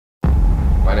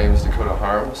My name is Dakota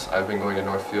Harms. I've been going to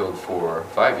Northfield for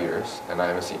 5 years, and I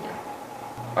am a senior.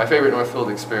 My favorite Northfield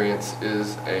experience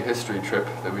is a history trip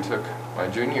that we took my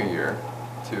junior year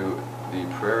to the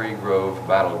Prairie Grove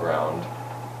Battleground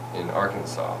in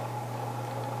Arkansas.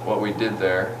 What we did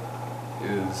there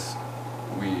is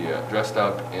we dressed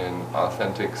up in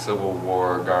authentic Civil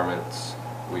War garments,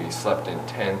 we slept in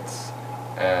tents,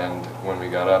 and when we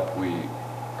got up,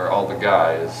 all the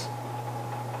guys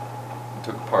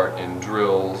took part in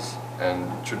drills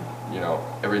and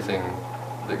everything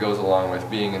that goes along with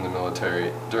being in the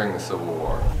military during the Civil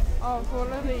War. Oh, so what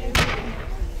are they using?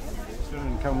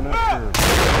 Soon coming up here.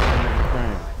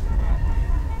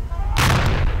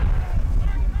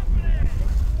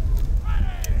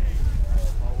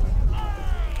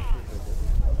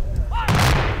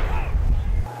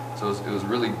 So it was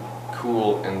really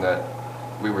cool in that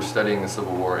we were studying the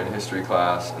Civil War in history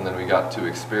class, and then we got to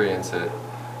experience it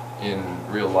in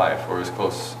real life, or as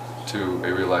close to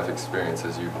a real life experience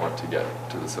as you'd want to get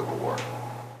to the Civil War.